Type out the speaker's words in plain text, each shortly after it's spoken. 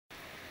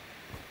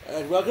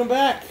And welcome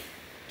back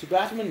to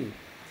Batman.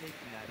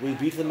 We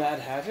beat the Mad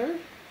Hatter.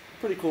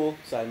 Pretty cool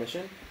side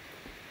mission.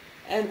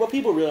 And what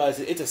people realize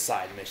is it's a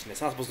side mission.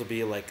 It's not supposed to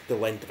be like the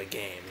length of a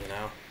game, you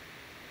know?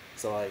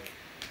 So like,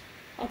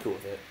 I'm cool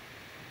with it.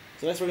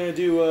 So next we're gonna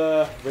do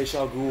Ra's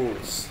al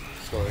Ghul's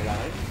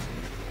storyline.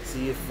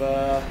 See if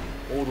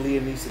old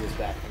Liam Neeson is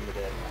back from the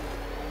dead.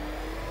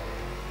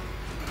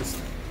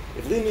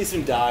 If Liam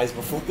Neeson dies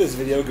before this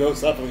video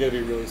goes up, I'm gonna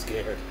be really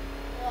scared.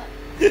 What?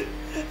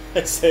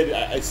 I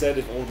said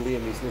if old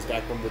Liam Neeson is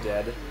back from the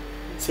dead.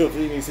 So if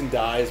Liam Neeson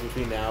dies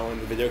between now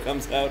and the video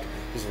comes out,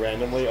 just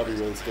randomly, I'll be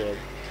really scared.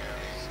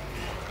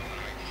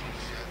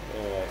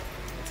 Alright,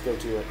 let's go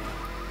to it.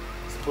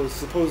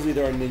 Supposedly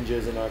there are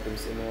ninjas in Arkham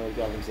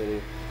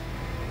City,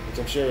 which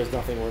I'm sure is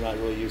nothing we're not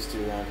really used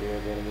to around here,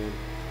 but I mean,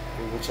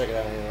 we'll check it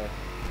out anyway.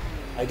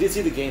 I did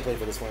see the gameplay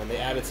for this one, and they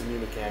added some new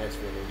mechanics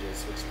for the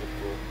ninjas, which is pretty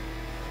cool.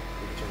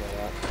 We can check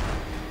that out.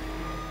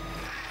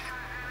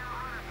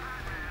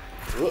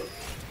 Whoop.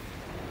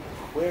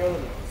 Where are the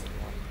ninjas?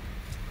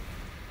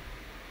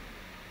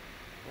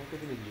 Where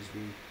could the ninjas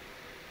be?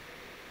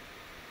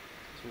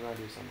 It's around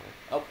here somewhere.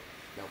 Oh,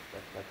 no,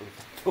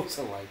 those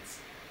are lights.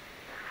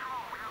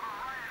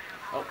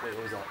 Oh, wait,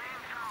 what was that?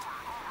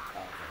 Oh,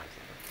 okay,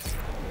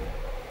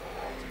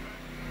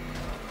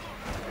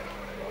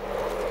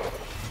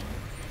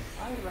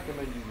 I would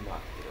recommend you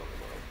not get over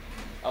there.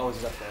 Oh, is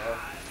it up there?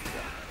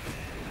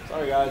 Yeah.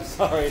 Sorry, guys.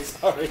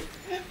 Sorry.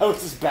 I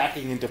was just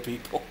backing into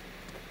people.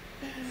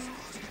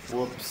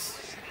 Whoops.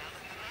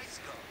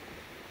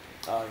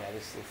 Oh, yeah,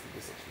 this looks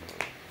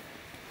familiar.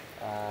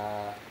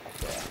 Up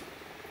there.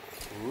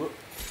 Whoop.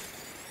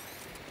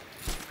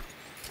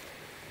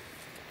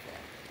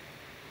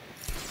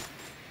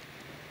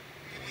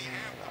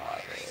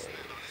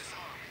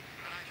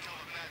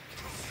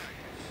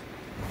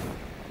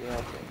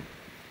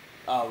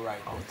 Oh,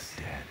 right. Oh, it's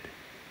dead.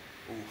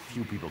 Oof.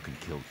 Few people can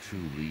kill 2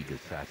 League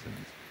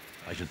assassins.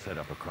 I should set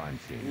up a crime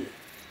scene.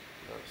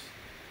 Gross.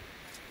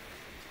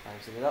 Crime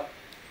scene it up.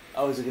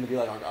 Oh, is it gonna be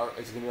like Arkham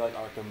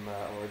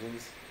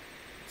Origins?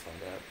 Let's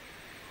find out.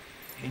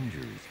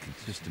 Injuries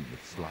consistent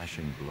with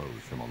slashing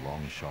blows from a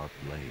long, sharp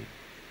blade,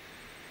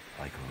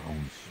 like her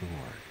own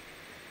sword.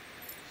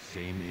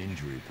 Same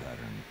injury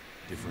pattern,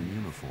 different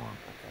uniform.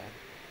 Okay.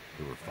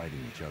 They were fighting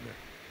each other.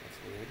 That's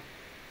weird.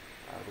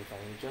 Are we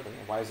fighting each other?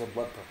 And why is there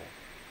blood purple?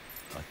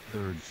 A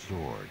third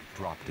sword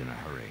dropped in a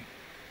hurry.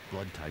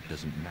 Blood type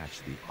doesn't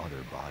match the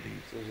other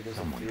bodies. So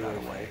Someone got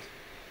away.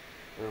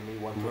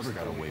 Whoever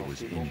got away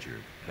was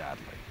injured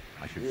badly.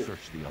 I should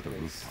search the other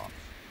rooftops.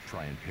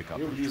 Try and pick up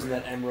You're her using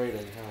trail. that M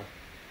rating, huh?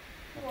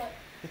 What?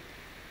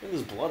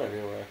 There's blood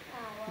everywhere.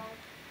 Oh, well.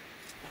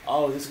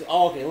 Oh, this.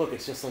 Oh, okay. Look,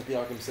 it's just like the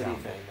Arkham City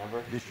Found thing. it.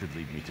 Remember? This should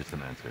lead me to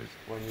some answers.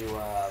 When you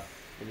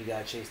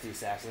gotta chase the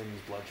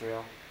assassin's blood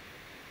trail,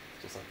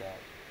 just like that.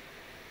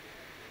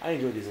 I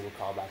enjoy these little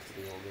callbacks to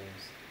the old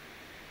games.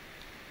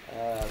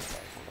 Okay,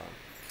 hold on.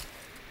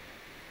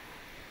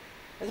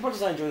 As much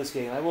as I enjoy this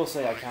game, I will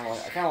say I kind of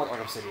like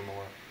Arkham City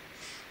more,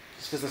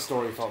 just because the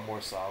story felt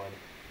more solid.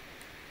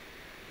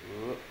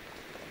 Ooh.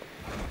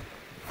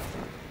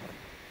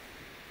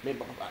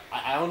 Maybe,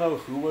 I don't know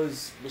who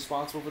was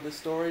responsible for this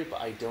story, but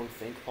I don't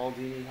think Paul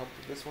Dini helped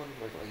with this one,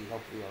 like he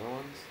helped with the other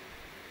ones.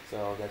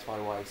 So that's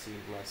probably why it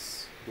seemed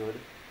less good.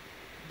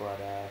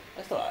 But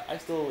I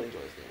still enjoy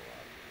this game a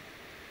lot.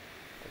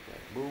 Okay,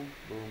 boom,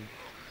 boom.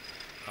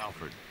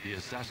 Alfred, the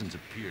assassins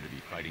appear to be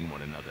fighting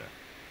one another.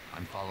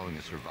 I'm following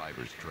a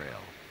survivor's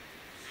trail.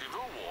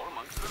 Civil war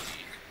amongst the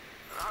League?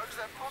 How is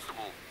that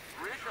possible?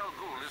 Ra's al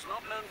Ghul is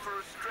not known for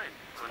his strength.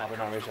 Probably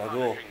not Ra's al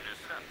Ghul.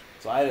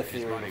 So I had a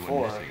theory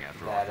before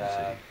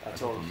that I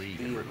told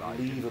Leave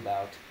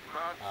about.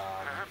 But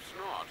perhaps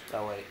not.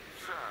 Oh wait.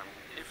 Sir,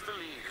 if the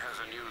League has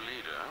a new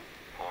leader,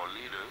 or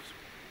leaders...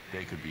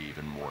 They could be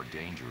even more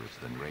dangerous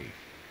than Wraith.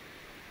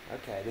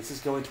 Okay, this is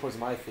going towards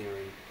my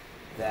theory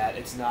that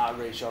it's not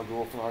Ra's al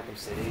Ghul from Arkham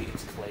City,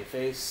 it's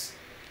Clayface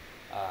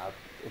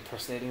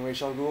impersonating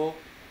Ra's al Ghul,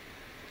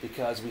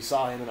 because we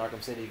saw him in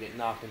Arkham City get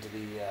knocked into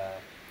the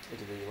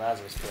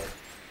Lazarus pit.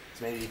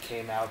 So maybe he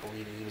came out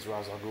believing he was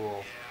Ra's al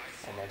Ghul,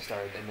 and then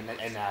started,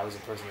 and now he's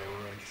impersonating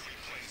him.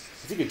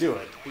 Because he could do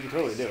it. He could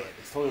totally do it.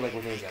 It's totally like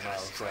within his MO,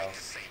 so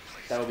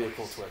that would be a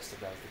cool twist if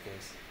that was the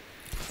case.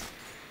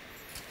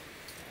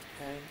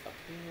 Okay, up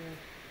here.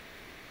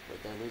 Wait,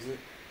 did I lose it?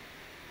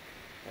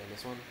 Did I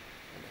miss one?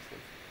 I missed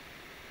it.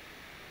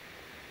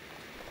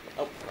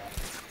 Oh, crap.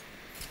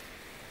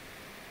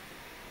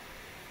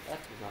 That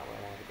was not what I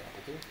wanted to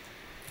grapple to.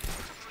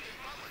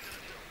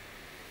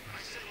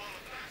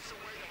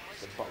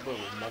 The butler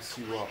will mess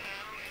you up.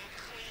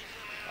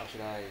 How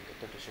should I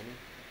attempt a shimmy?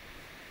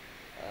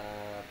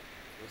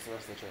 What's the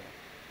rest of the trail?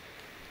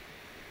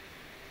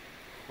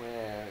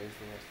 Where is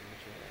the rest of the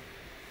trail?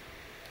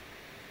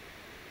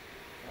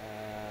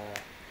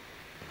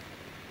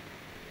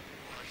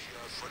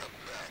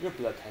 Your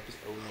blood type is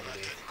O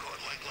negative.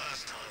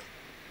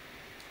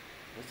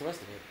 What's the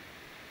rest of it?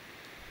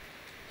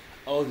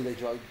 Oh, did they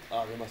drop?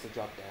 Oh, they must have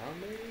dropped down,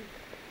 maybe?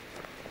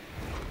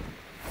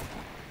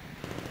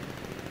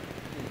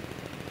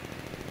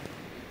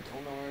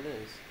 know where it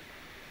is.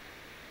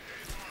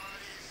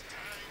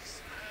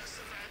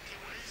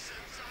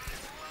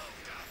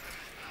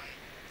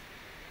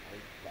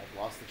 I've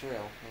lost the trail.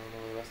 I don't know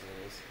where the rest of it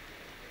is.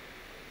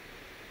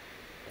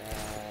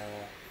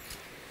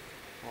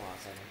 Hold on a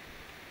second.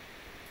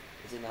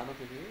 Is it not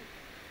over here?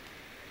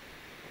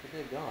 I think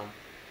they've gone.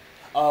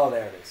 Oh,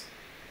 there it is.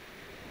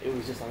 It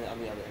was just on the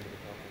other end of the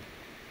building.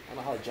 I don't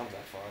know how they jumped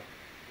that far.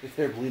 If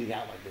they're bleeding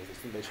out like this,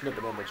 they shouldn't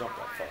have been able to jump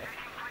that far.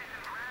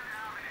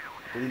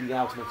 Bleeding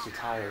out makes you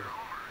tired.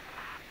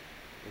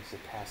 Makes you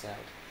pass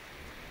out.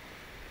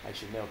 I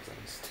should know because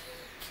I'm just...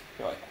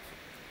 no,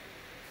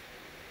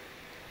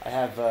 I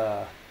have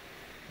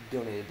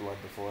donated blood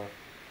before.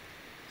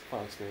 It's a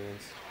fun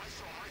experience.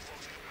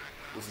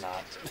 It's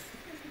not.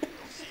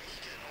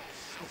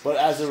 But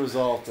as a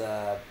result,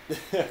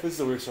 this is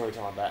a weird story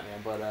telling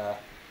Batman, but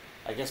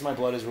I guess my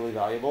blood is really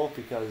valuable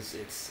because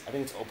I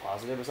think it's O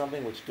positive or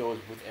something, which goes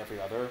with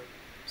every other,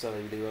 so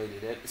they really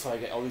need it. So I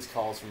get all these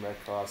calls from Red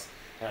Cross,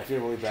 and I feel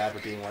really bad for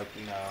being like,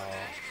 no.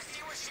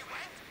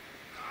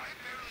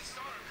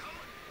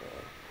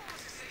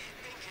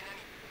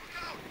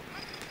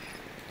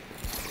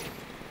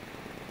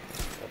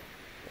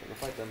 Go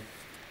fight them.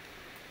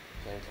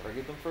 Should I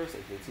interrogate them first?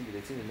 They seem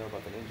to know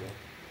about the ninja.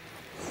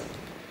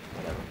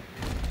 Whatever.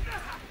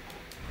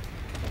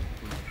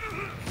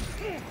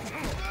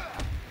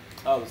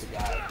 Oh, there's a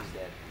guy. He's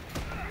dead.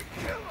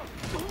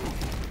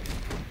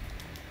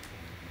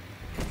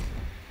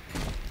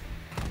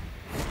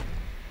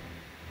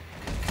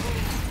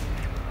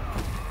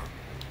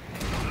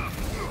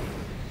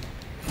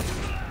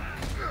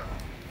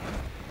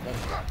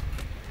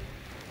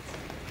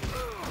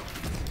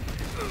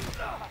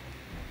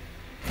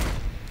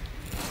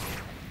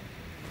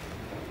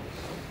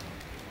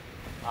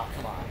 Ah,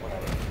 come on,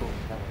 whatever. Boom,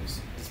 that was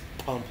just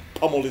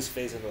pummeled his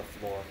face into the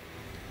floor.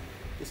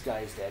 This guy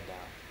is dead now.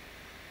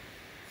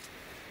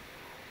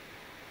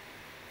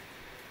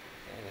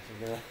 I guess I'm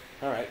gonna...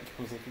 Alright,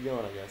 comes like you're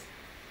going, I guess.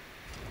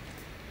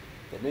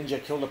 The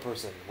ninja killed a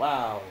person.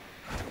 Wow.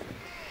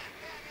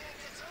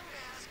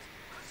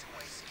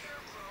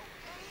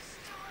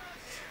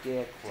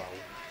 Scarecrow.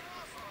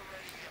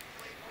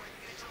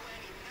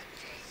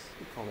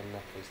 We call him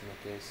nutcase in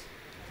that case.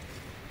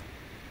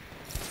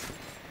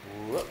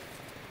 Whoop.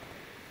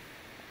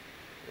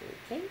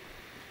 Okay.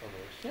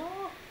 Over here.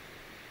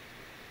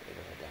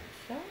 Over down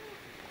here.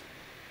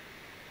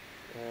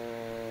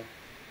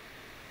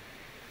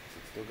 Is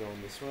it still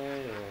going this way,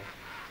 or...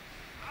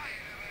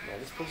 Yeah,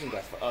 this person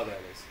got... Oh, there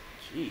it is.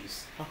 Jeez.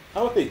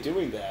 How are they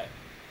doing that?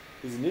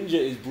 This ninja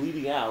is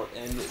bleeding out,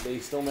 and they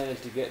still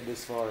managed to get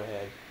this far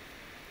ahead.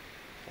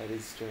 That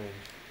is strange.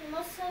 He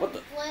must have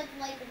bled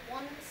like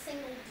one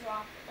single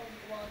drop of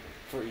blood.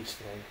 For each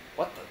thing.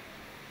 What the?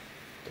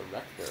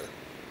 Director.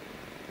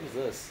 What is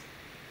this?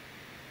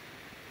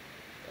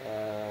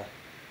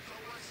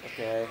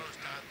 Okay.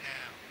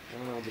 I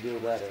don't know what the deal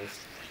with that is.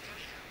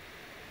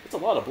 It's a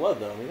lot of blood,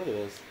 though. I mean, look at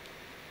this.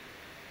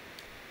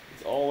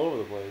 It's all over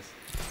the place.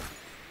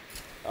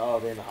 Oh,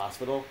 they're in the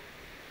hospital?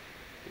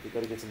 Did they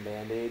go to get some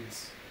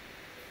band-aids?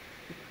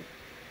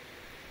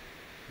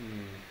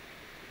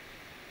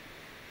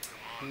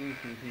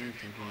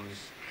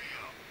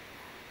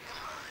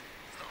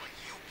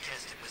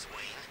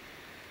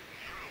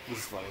 This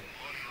is funny.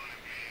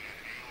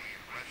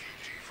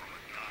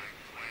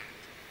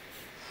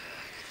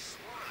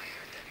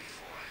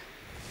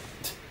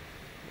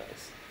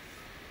 Nice.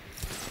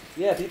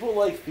 Yeah, people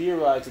like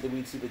theorized that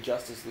we'd see the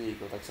Justice League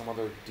with like some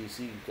other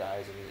DC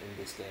guys in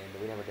this game,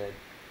 but we never did.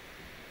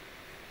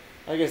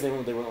 I guess they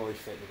wouldn't really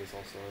fit into this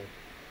whole story.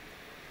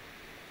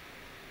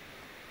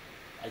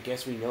 I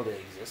guess we know they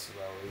exist,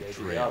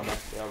 though.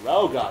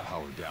 Oh god!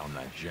 Power down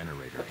that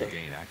generator to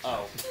gain access.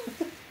 Oh.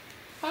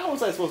 How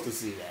was I supposed to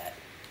see that?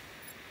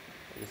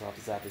 I guess I'll have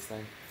to zap this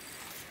thing.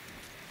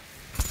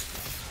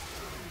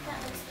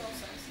 That makes no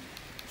sense.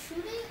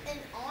 Shooting an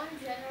on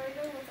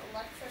generator with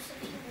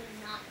electricity would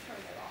not turn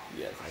it off.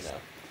 Yes, I know.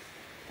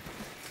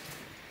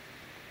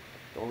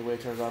 The only way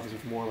it turns off is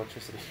with more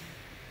electricity.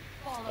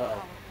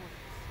 Follow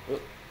you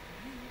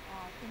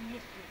are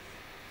iniquitous.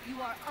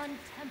 You are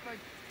untempered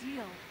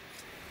steel.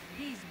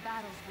 These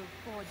battles will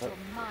forge your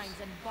minds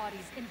and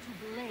bodies into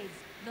blades.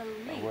 The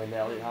League. We're in the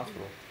Elliot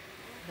Hospital.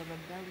 The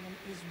rebellion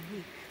is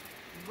weak,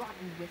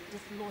 rotten with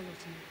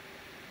disloyalty.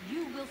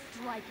 You will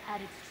strike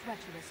at its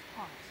treacherous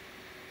heart.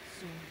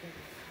 Soon they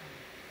will come.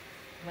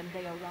 When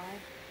they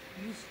arrive,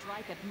 you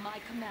strike at my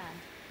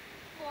command.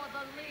 For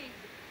the League.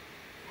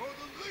 For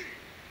the League.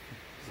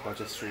 There's a bunch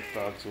of street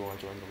thugs who want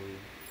to join the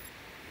League.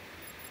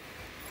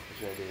 What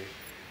should I do?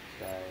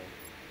 Should I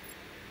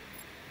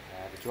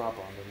have a drop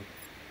on them?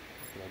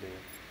 What can I do?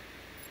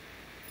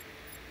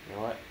 You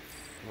know what?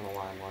 I'm gonna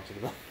line launch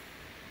into them.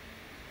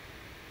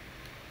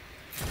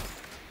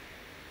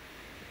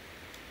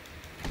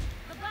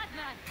 The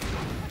Batman!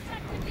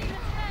 Protect the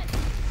demon's head!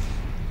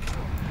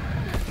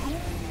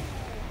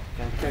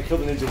 Can I kill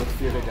the ninja with the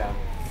fear hit down?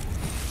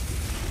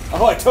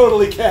 Oh, I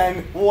totally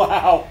can!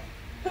 Wow!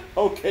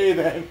 Okay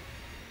then.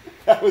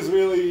 That was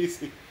really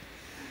easy.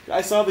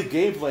 I saw the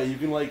gameplay. You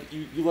can like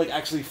you like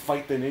actually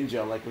fight the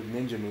ninja like with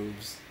ninja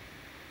moves.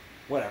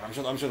 Whatever. I'm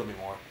sure there'll be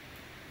more.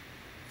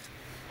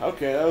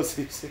 Okay, that was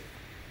easy.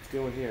 Let's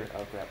go in here.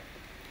 Oh crap.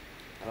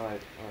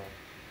 Alright.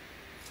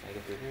 Can I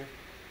get through here?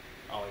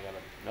 Oh, I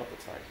gotta. Nope,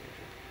 that's fire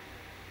extinguisher.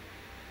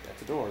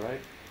 That's a door,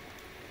 right?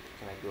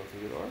 Can I go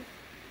through the door?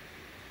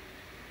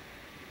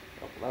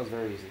 Oh, well, that was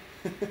very easy.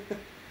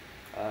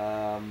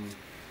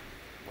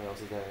 What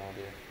else is there around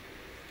here?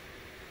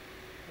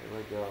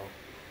 Where do I go?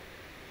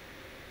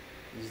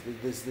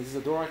 This is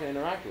a door I can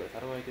interact with. How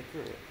do I get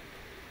through it?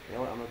 You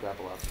know what? I'm gonna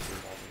grapple up and see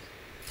what happens.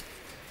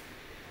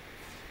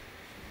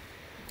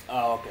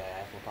 Oh, okay.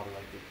 I will probably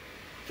like to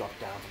drop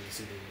down from the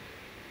ceiling.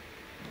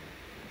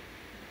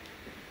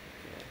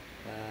 Okay.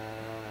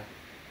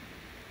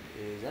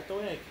 Is that the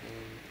way I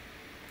came?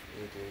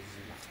 It is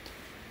not.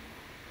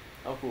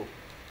 Oh, cool.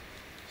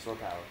 Slow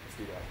power. Let's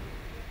do that.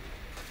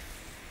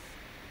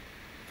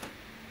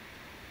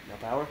 No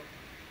power?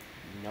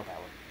 No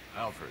power.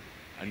 Alfred,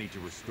 I need to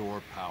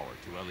restore power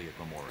to Elliot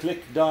Memorial.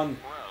 Click done.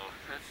 Well,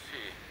 let's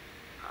see.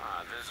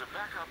 There's a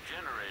backup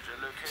generator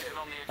located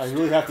on the I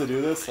really have to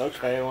exterior do of this? the building.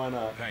 Okay, why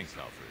not? Thanks,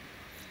 Alfred.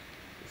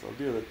 Guess I'll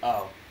do it.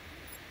 Oh.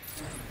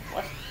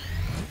 What?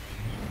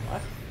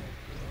 What?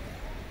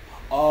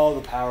 Oh,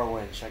 the power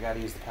winch. I gotta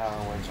use the power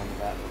winch on the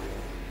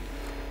Batmobile.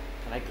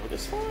 Can I go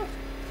this far?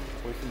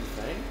 Away from the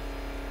thing?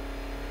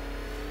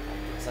 I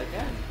guess I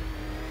can.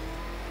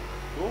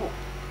 Cool.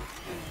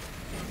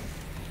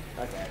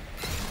 Okay.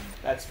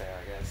 That's fair,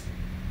 I guess.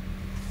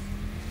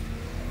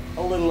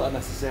 A little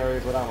unnecessary,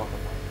 but I'm okay.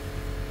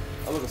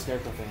 Oh, look, a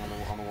scarecrow thing on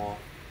the wall.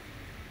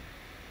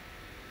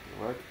 Did it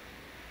work?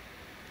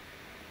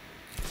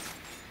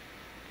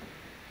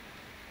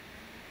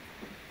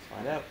 Let's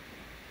find out.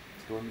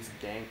 Let's go in this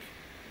dank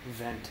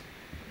vent.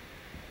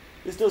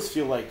 This does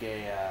feel like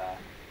a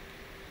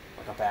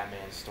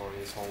Batman story,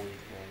 this whole thing.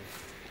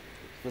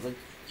 It feels like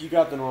you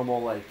got the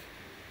normal, like,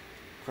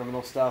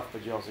 criminal stuff,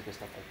 but you also get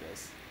stuff like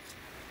this.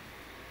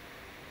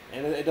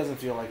 And it doesn't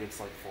feel like it's,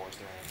 like,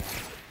 forced or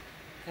anything.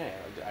 Hey,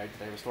 did I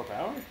restore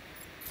power?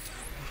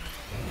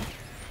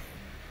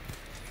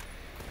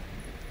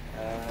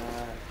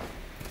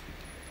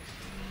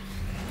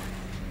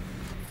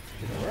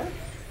 Did it work?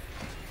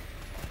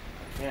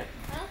 I can't.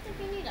 I don't think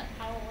we need a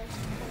power winch to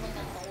pull like a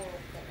whole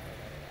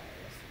generator.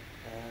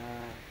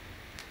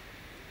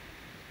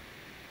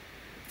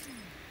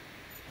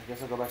 I guess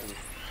I'll go back to the... It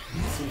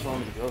seems telling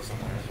me to go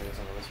somewhere, so I guess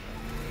I'll go this way.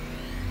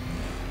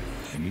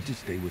 I need to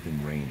stay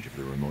within range of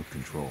the remote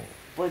control.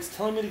 But it's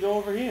telling me to go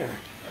over here.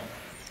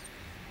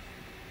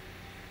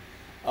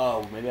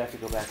 Oh, maybe I have to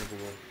go back into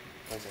the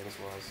place I just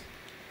was.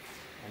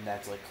 And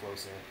that's, like,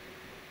 closer.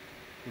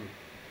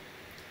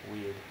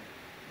 Weird.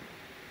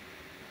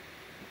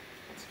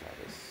 Let's try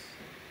this.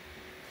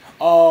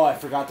 Oh, I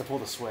forgot to pull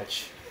the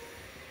switch.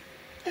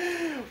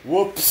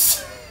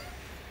 Whoops.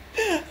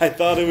 I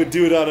thought it would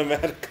do it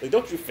automatically.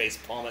 Don't you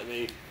facepalm at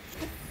me.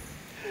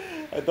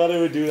 I thought it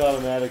would do it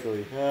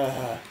automatically.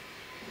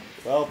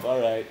 Well,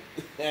 alright.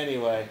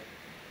 Anyway.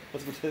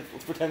 Let's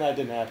pretend that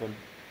didn't happen.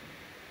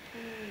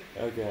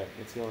 Okay,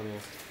 let's go in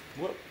here.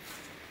 Whoop.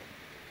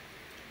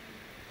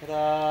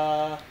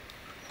 Ta-da!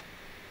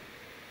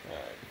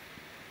 Alright.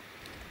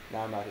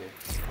 Now I'm out here.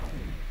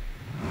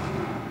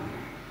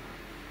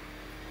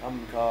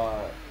 I'm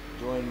caught.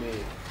 Join me.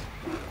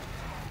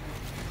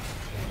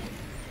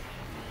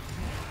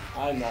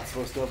 I'm not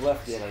supposed to have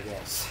left yet, I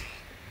guess.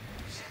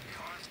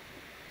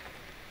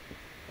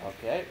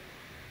 Okay.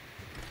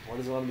 What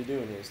does it want me to do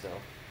in here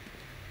still?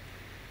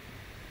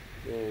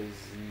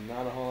 There's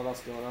not a whole lot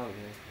else going on in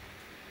here.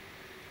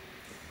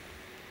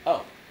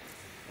 Oh.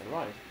 Never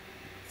mind.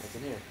 What's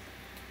in here?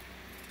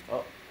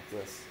 Oh, what's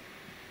this?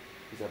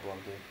 Who's that belong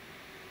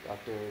to?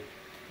 Dr.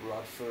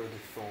 Rodford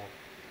Thorne.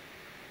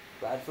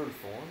 Bradford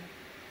Thorne?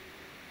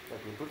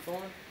 Like Rupert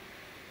Thorne?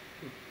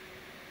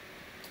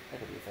 That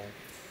could be a thing.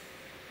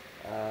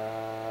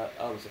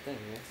 Oh, there's a thing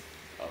here.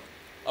 Oh.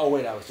 Oh,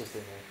 wait, I was just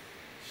in here.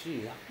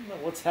 Gee, I don't know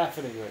what's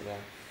happening right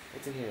now.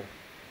 What's in here?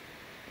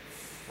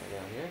 Right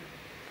down here?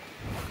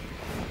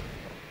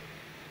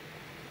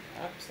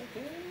 Perhaps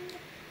again?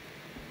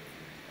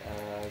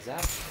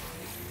 Zap.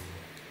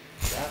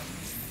 Zap.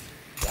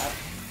 Zap.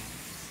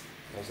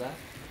 No zap.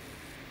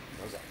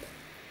 No zap.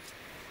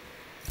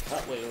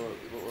 Oh, wait,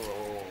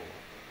 whoa.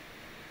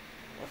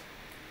 What?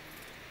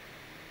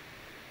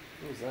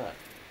 Who is that?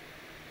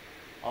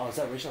 Oh, is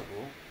that Rachel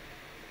Ghul?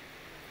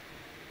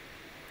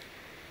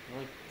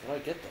 How do I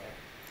get there?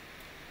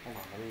 Hold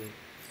on, let me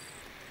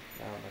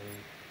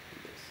do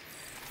this.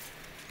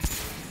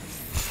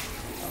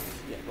 Oh,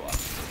 yeah, go up.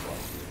 Go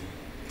up.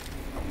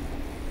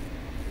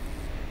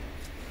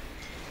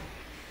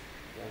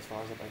 Is that as far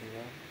as up I can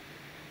go?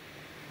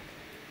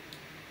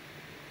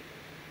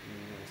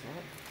 No, it's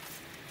not.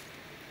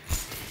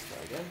 Let's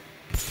try again.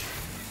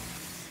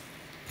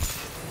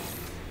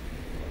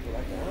 Go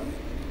back down.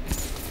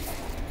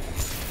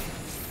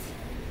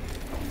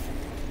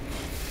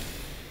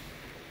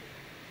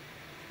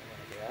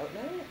 Out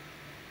now?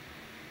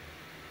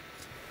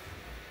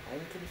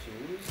 I'm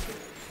confused.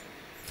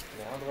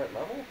 Am I on the right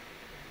level?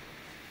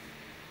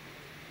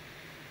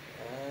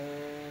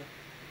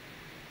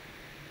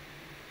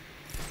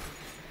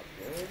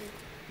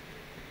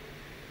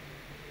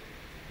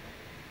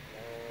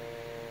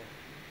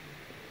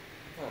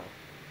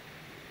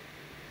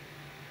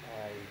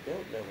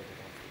 know what to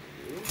talk to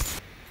you.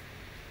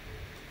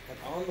 I'm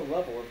on the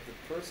level of the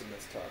person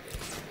that's talking.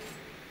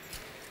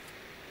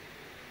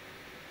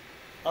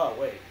 Oh,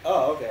 wait.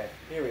 Oh, okay.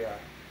 Here we are.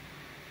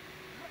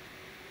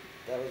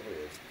 That was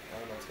weird. I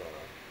don't know what's going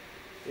on.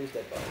 Here's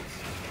dead bodies.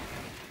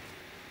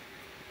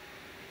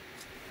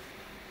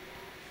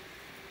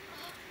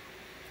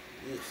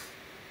 Yes.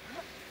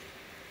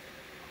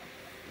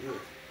 Yes.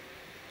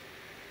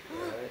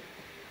 Alright.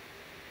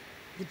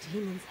 The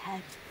demon's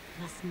head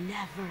must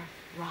never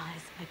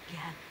rise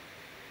again.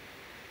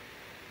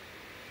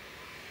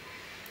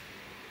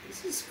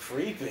 This is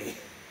creepy.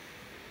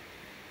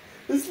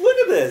 Look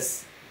at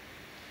this!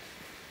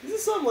 This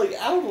is some, like,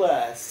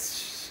 Outlast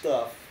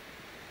stuff.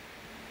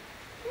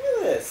 Look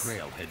at this!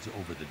 Trail heads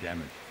over the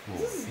damaged floor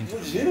This is into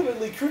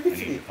legitimately the room. I need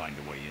creepy. to find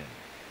a way in.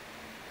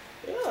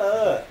 There's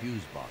Yeah. a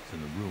fuse box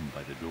in the room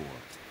by the door.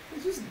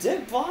 There's just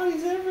dead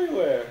bodies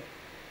everywhere.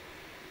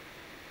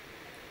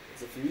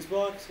 It's a fuse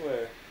box?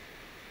 Where?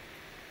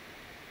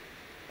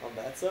 On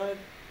that side?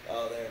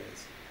 Oh, there it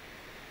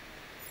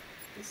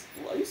is.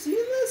 Are you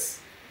seeing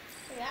this?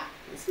 Yeah.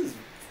 This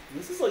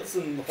is like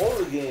some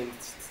horror game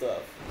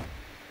stuff.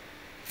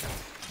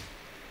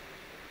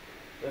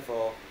 Did I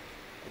fall?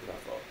 I did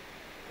not fall.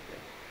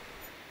 Okay.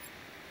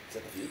 Is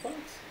that the fuse box?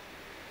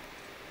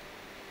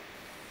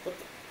 What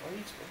the? What are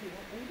you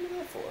doing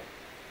that for?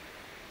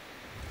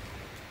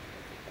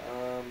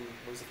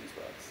 Where's the fuse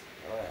box?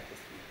 Oh yeah, that's the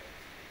fuse box.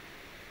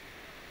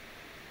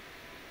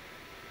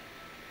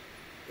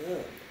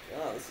 Oh my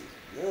god, this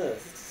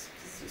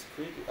is just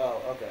creepy. Oh,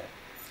 okay.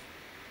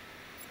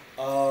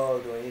 Oh,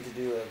 do I need to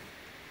do a...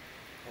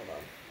 Hold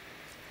on.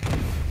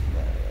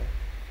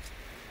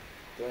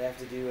 Do I have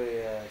to do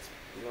a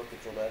remote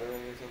control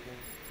battering or something?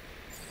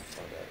 Let's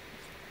find out.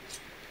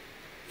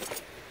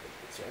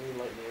 Is there any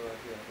light near around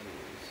here I can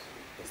use?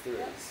 Yes, there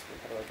is.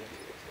 How do I get to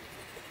this?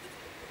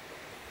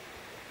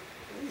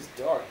 This is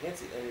dark. I can't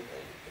see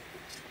anything.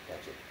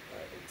 Gotcha.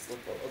 Alright,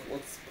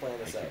 let's plan I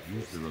this out. could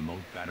use the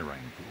remote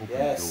batarang to open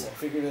Yes, the I door.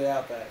 figured it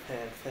out,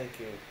 Batman. Thank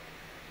you.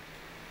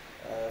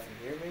 From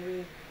here,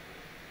 maybe?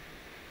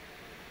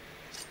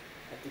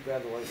 I have to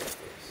grab the light bulb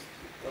first.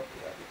 Oh,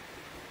 crap.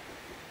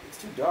 It's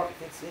too dark. I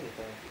can't see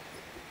anything.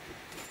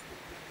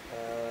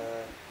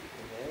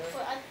 In there?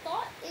 But I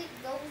thought it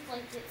goes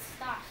like it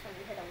stops when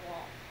you hit a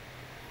wall.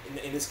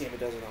 In this game, it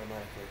does it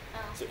automatically.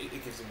 Oh. So it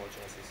gives you more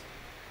chances.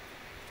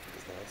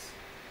 It's nice.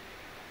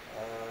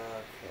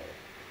 Okay.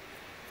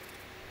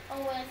 Oh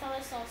wait, I thought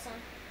I saw some.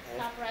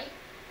 Top right.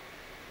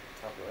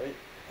 Top right?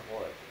 Of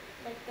what?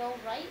 Like go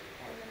right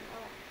and then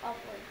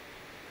upward.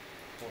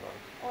 Hold on.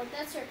 Or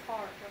that's your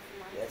car, never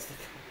mind. Yeah, it's the...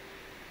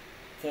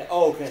 can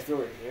I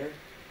throw it in here?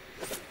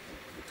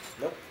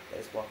 Nope. That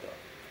is blocked off.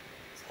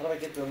 So how do I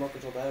get the remote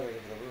control battery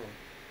into the room?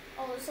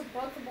 Oh, there's a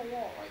breakable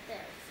wall right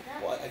there. See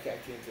that? Well, I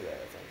can't do that,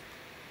 I think.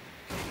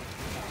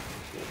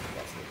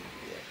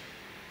 Yeah.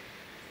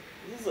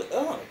 This is like,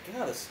 oh my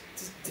god, there's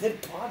just dead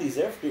bodies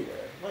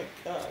everywhere. My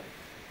god.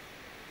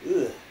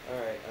 Ugh.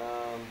 Alright,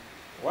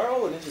 why are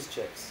all the ninjas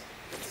chicks?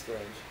 That's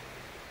strange.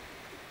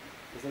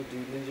 There's no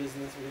dude ninjas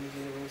in this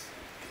universe?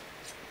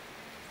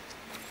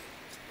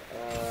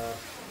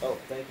 Oh,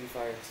 thank you,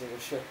 fire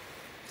extinguisher.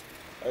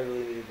 I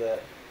really needed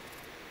that.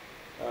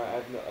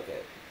 Alright,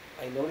 okay.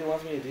 I know what he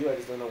wants me to do, I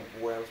just don't know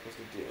where I'm supposed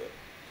to do it.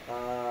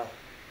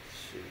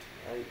 Shoot.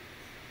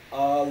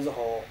 Oh, there's a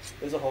hole.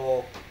 There's a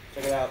hole.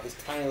 Check it out, this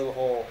tiny little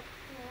hole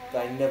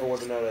that I never would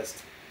have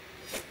noticed.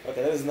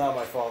 Okay, that is not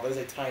my fault. That is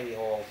a tiny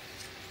hole.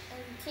 And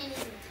you can't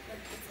even,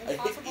 like,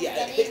 it's impossible to Yeah,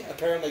 get in.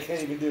 apparently I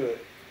can't even do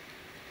it.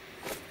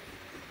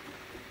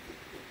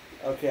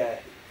 Okay.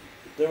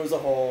 There was a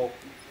hole.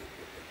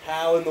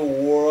 How in the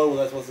world was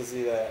I supposed to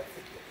see that?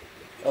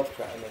 Oh,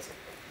 crap, I missed it.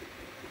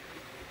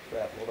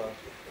 Crap, hold on.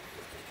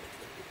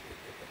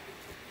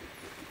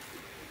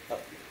 Oh,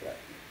 crap.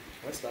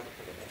 Am I stuck? Okay,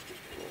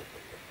 cool.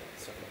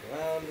 Circling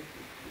around.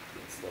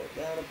 Slow it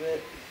down a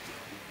bit.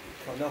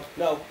 Oh,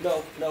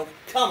 no.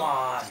 Come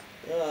on!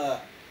 I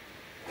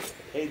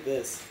hate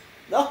this.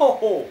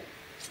 No!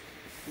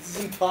 This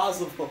is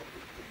impossible.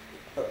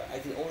 Alright, I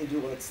can only do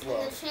it when it's slow.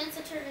 And the chance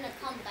that you're gonna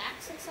come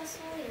back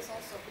successfully is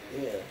also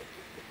good. Yeah.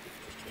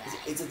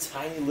 It's a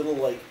tiny little,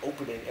 like,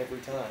 opening every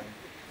time.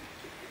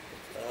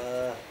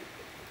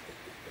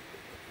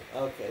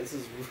 Okay, this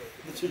is...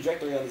 the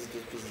trajectory on this is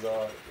just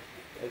bizarre.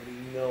 I have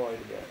no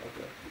idea.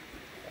 Okay.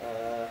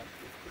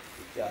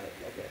 Got it.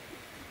 Okay.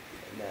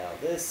 And now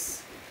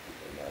this,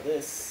 and now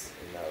this,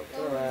 and now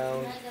Go turn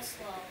around, mega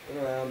slow.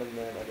 turn around, and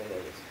then, okay, there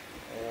it is.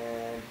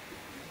 And...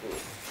 boom.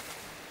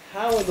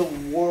 How in the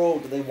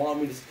world do they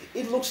want me to...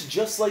 It looks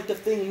just like the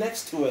thing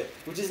next to it,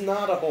 which is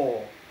not a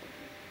hole.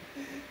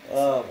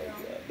 Oh my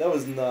god, that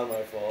was not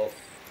my fault.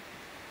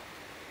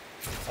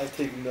 I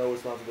take no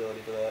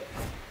responsibility for that.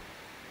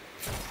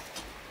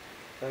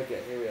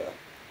 Okay, here we are.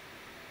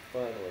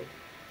 Finally.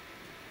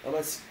 I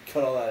might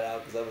cut all that out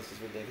because that was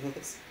just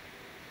ridiculous.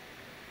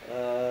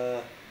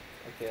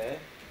 Okay.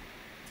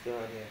 What's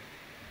going on here?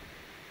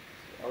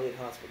 Elliot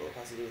Hospital. It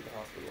has to do with the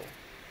hospital.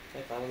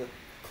 Can I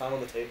climb on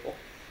the table?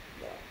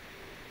 No.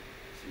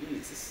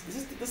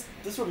 Jeez,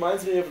 this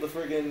reminds me of the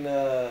friggin'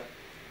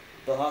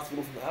 the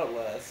hospital from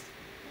Outlast.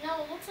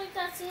 No, it looks like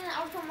that scene in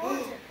Arkham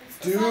Origins. It's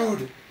the final.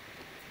 Dude!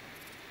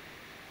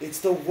 It's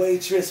the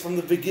waitress from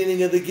the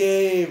beginning of the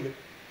game!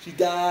 She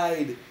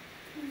died!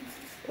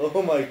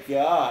 Oh my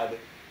god.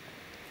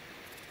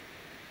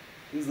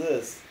 Who's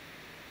this?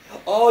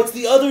 Oh, it's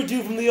the other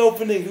dude from the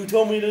opening who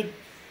told me to...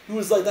 Who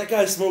was like, that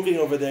guy's smoking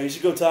over there, you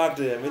should go talk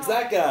to him. It's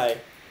that guy.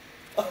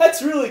 Oh,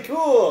 that's really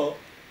cool!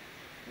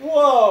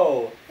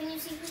 Whoa! Can you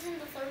see who's in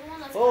the third one?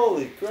 That's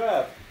Holy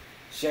crap.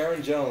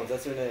 Sharon Jones,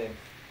 that's her name.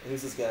 And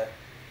who's this guy?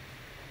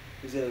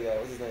 Who's the other guy?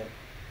 What's his name?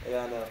 I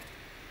gotta know.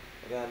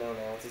 I gotta know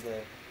now. What's his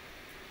name?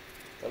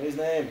 Tell me his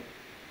name.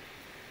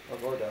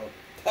 Oh, or don't.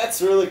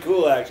 That's really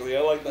cool, actually.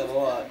 I like that a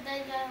lot.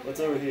 What's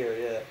over here?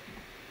 Yeah.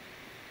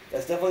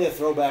 That's definitely a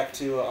throwback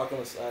to Arkham.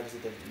 Just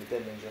the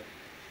Dead Ninja.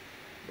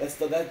 That's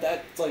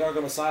like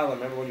Arkham Asylum.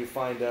 Remember when you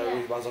find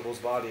Ruth Uncle's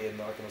body in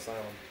Arkham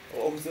Asylum?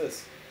 Oh, who's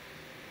this?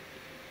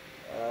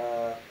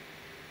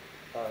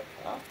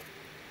 Cop.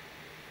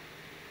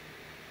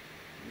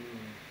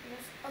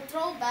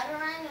 Throw a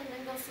batarang and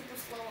then go super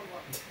slow and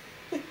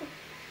look.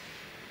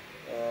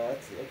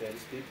 That's okay.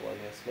 Just people, I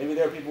guess. Maybe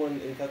there are people in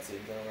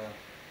cutscenes. I don't know.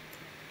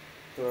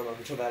 Throw a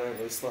control batarang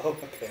really slow.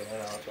 Okay, why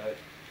not? I'll try it.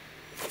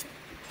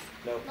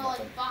 Nope, No,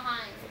 nothing. like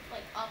behind,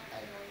 like up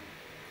and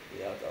then.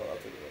 Yeah, I'll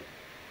take a look.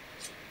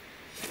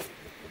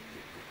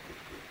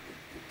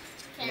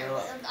 Can't No,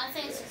 really, I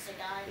think it's just a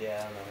guy. Yeah,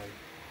 I don't know him.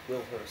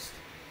 Will Hurst.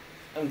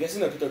 I'm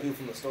guessing there are people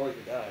from the story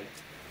who died.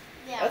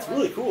 Yeah, That's well,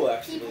 really cool,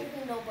 actually. People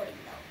who nobody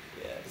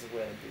knows. Yeah, just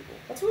random people.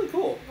 That's really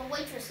cool. The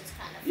waitress is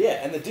kind of.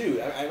 Yeah, and the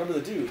dude. I remember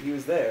the dude. He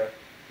was there.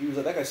 He was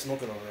like, that guy's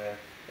smoking over there.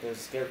 And there's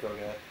a scarecrow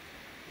guy.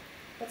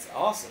 That's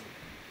awesome.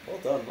 Well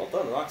done,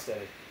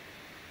 Rocksteady.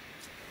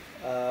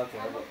 Okay.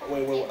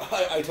 Wait.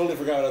 I totally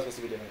forgot what I was supposed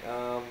to be doing.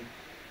 Oh,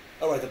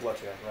 right, the blood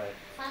trail. Right.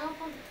 Climb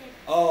up on the table.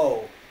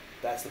 Oh,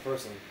 that's the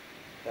person.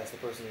 That's the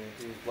person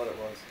whose blood it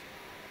was.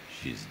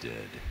 She's dead.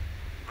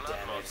 Blood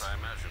Damn loss, it. I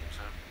imagine,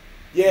 sir.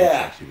 Yeah. Looks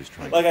like she was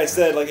trying Like to I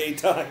said, trap like 8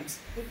 times.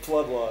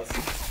 Blood loss.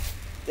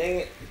 Dang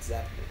it.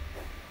 Exactly.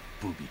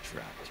 booby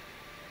trapped.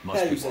 Yeah,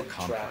 Must you be more said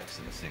complex trapped.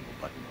 than a single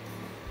button.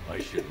 I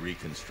should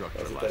reconstruct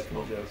her That's a last Deadpool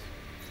moment. joke.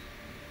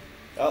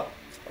 Oh, are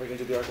we going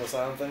to do the Arkham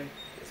Asylum thing?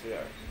 Yes, we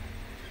are.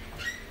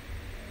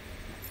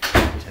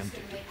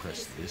 Tempted to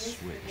press this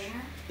switch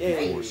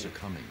Yay. before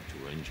succumbing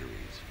to her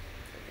injuries.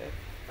 Okay,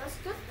 That's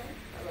good then.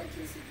 I like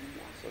his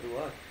CPR. so do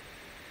I.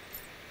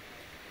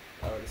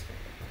 Oh, this one.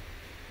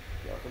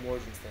 The Arkham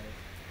Origins thing.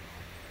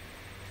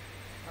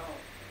 Oh.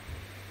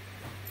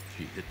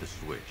 She hit the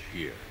switch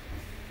here.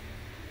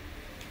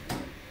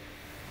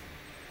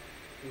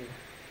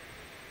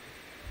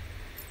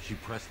 She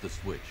pressed the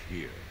switch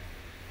here.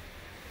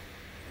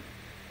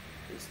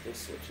 There's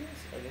switches?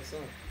 I guess so.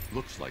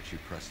 Looks like she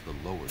pressed the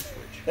lower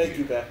switch Thank here.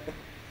 you, Bat.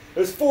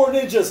 There's 4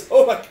 ninjas!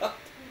 Oh my god!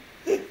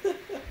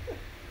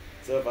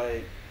 So if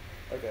I...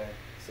 Okay,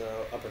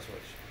 so upper switch.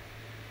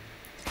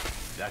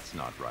 That's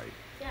not right.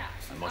 Yeah,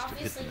 I she's must have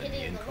hit obviously them in the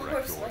hitting the lower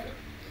incorrect switch. order.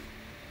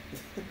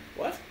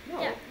 What?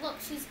 No. Yeah, look,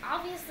 she's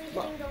obviously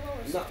No. hitting the lower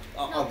switch.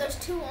 No, No, there's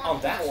 2 on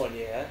on that each. one,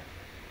 yeah.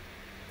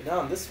 But not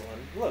on this one.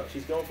 Look,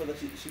 she's going for the...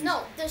 She's,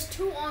 No, there's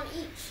 2 on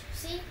each.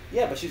 See?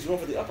 Yeah, but she's going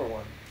for the upper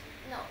one.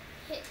 No,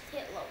 hit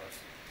lowers.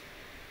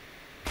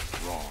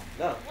 Wrong.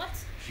 No. What?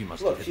 She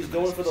must Look, have hit she's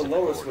them in a going for the specific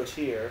lower order. switch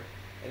here,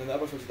 and then the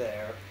upper switch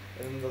there,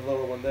 and then the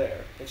lower one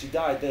there. And she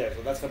died there,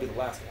 so that's gonna be the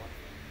last one.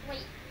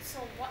 Wait, so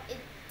what? It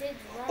did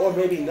wrong. Or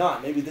maybe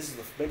not. Maybe this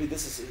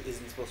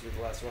isn't supposed to be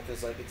the last one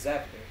because like it's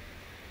zapped me.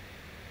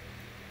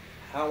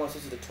 How am I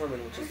supposed to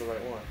determine which is the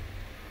right one?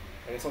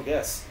 I guess I'll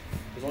guess.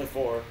 There's only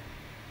 4.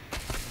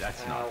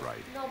 That's Ow. not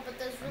right. No, but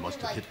there's I really must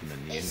have like hit them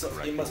in the 8. So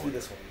incorrect it must be order.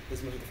 this one.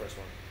 This must be the first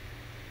one.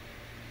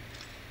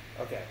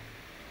 Okay.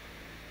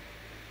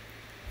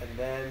 And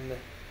then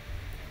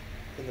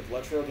can the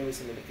blood trail give me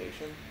some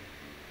indication?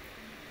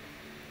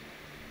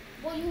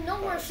 Well, you know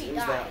where Alright, she so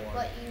there's died, that one.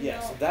 but you Yeah,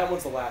 know. so that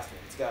one's the last one.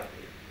 It's gotta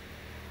be.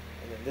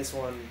 And then this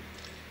one.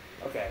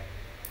 Okay,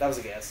 that was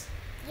a guess.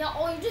 Yeah,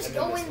 or you just And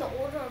then go this in the one.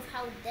 order of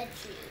how dead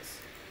she is.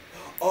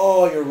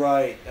 Oh, you're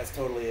right. That's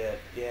totally it.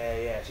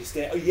 Yeah. She's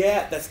Oh,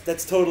 yeah.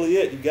 That's totally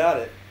it. You got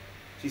it.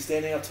 She's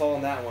standing up tall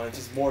in that one. It's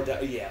just more.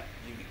 Yeah.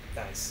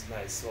 Nice.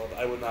 Well,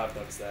 I would not have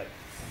noticed that.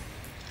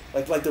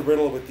 Like the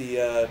riddle with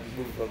the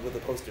with the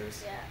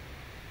posters.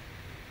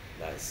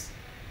 Yeah. Nice.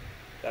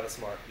 That was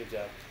smart. Good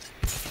job.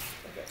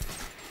 Okay.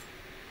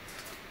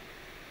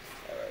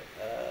 All right.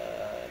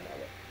 Now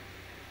what?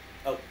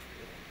 Oh.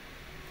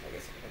 I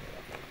guess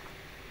I'm okay.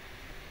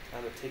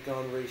 Time to take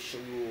on racial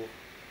rule.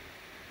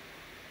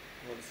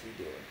 What is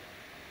he doing?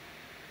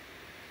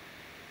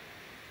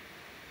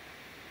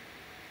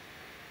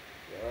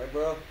 You alright,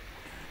 bro?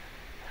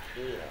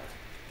 Yeah.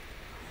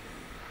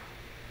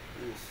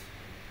 Jeez.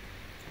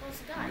 What's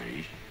the guy?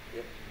 Raish,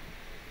 Yep.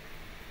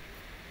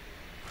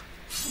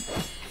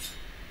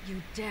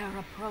 You dare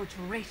approach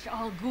Ra's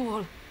al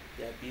Ghul?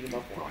 Yeah, beat him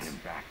up brought once. him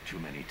back too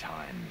many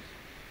times.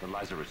 The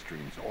Lazarus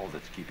dream's all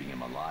that's keeping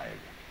him alive.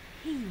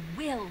 He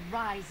will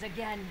rise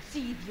again.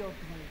 Sheathe your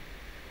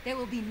blade. There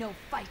will be no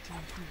fighting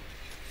here.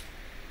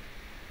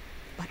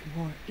 But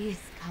war is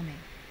coming.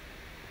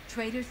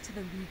 Traitors to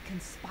the League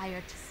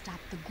conspire to stop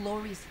the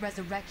glorious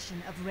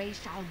resurrection of Ra's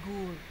al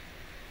Ghul.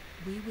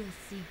 We will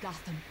see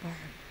Gotham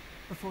burn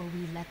before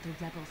we let the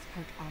rebels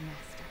hurt our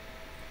master.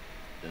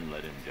 Then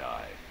let him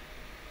die.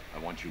 I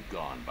want you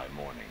gone by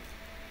morning.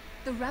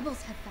 The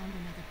rebels have found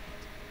another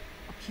pit,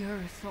 a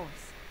purer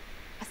source.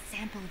 A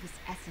sample of his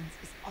essence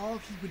is all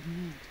he would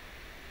need.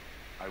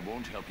 I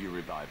won't help you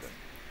revive him.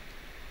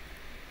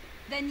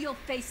 Then you'll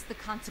face the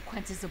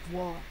consequences of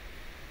war.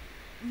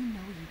 We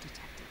know you,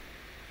 Detective.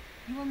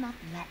 You will not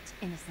let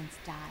innocents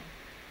die.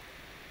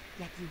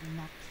 Yet you will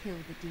not kill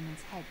the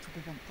demon's head to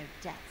prevent their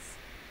deaths.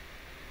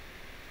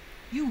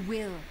 You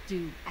will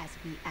do as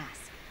we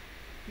ask,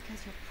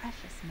 because your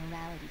precious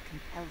morality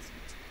compels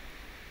you to.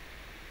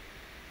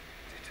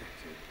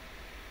 Detective.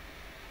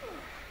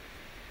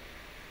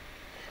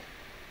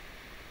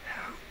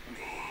 Help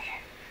me.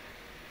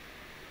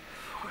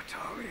 For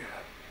Talia.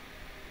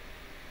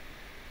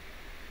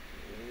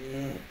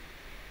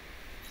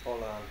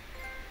 Hold on.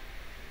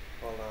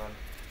 Hold on.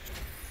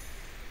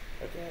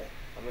 Okay,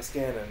 I'm gonna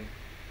scan him.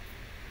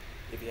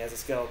 If he has a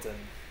skeleton,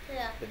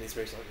 Yeah. then he's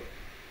Ra's al Ghul.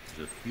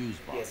 There's a fuse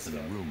box Yes, in the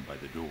sir. room by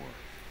the door.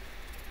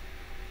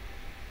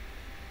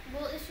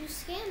 Well, if you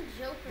scan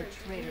Joker, The did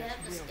he traitors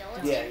have the will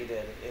skeleton? Yeah, he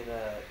did.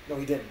 No,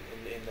 he didn't.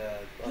 In He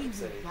Arkham will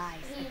City. rise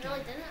He again.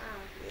 really didn't.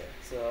 Yeah,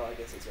 so I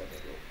guess it's Ra's al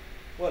Ghul.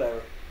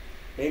 Whatever.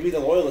 Maybe the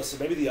loyalists,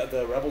 maybe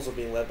the rebels are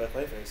being led by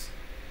Clayface.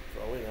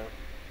 For all we know.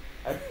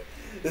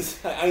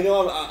 I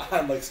know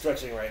I'm like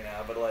stretching right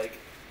now, but like,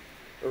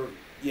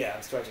 yeah,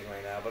 I'm stretching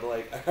right now, but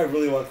like, I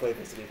really want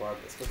Clayface to be part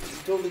of this because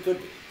he totally could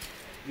be.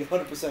 He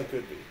 100%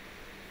 could be.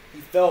 He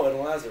fell in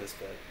a Lazarus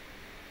pit.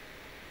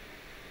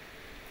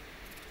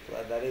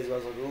 So that is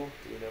Ra's al Ghul.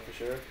 Do we know for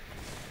sure?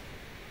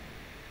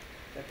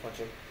 Can I punch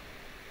him?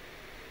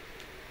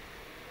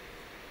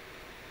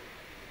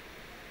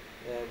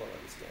 Yeah, well,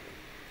 let me scan him.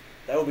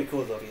 That would be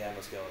cool though if he had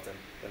no skeleton.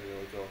 That'd be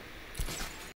really cool.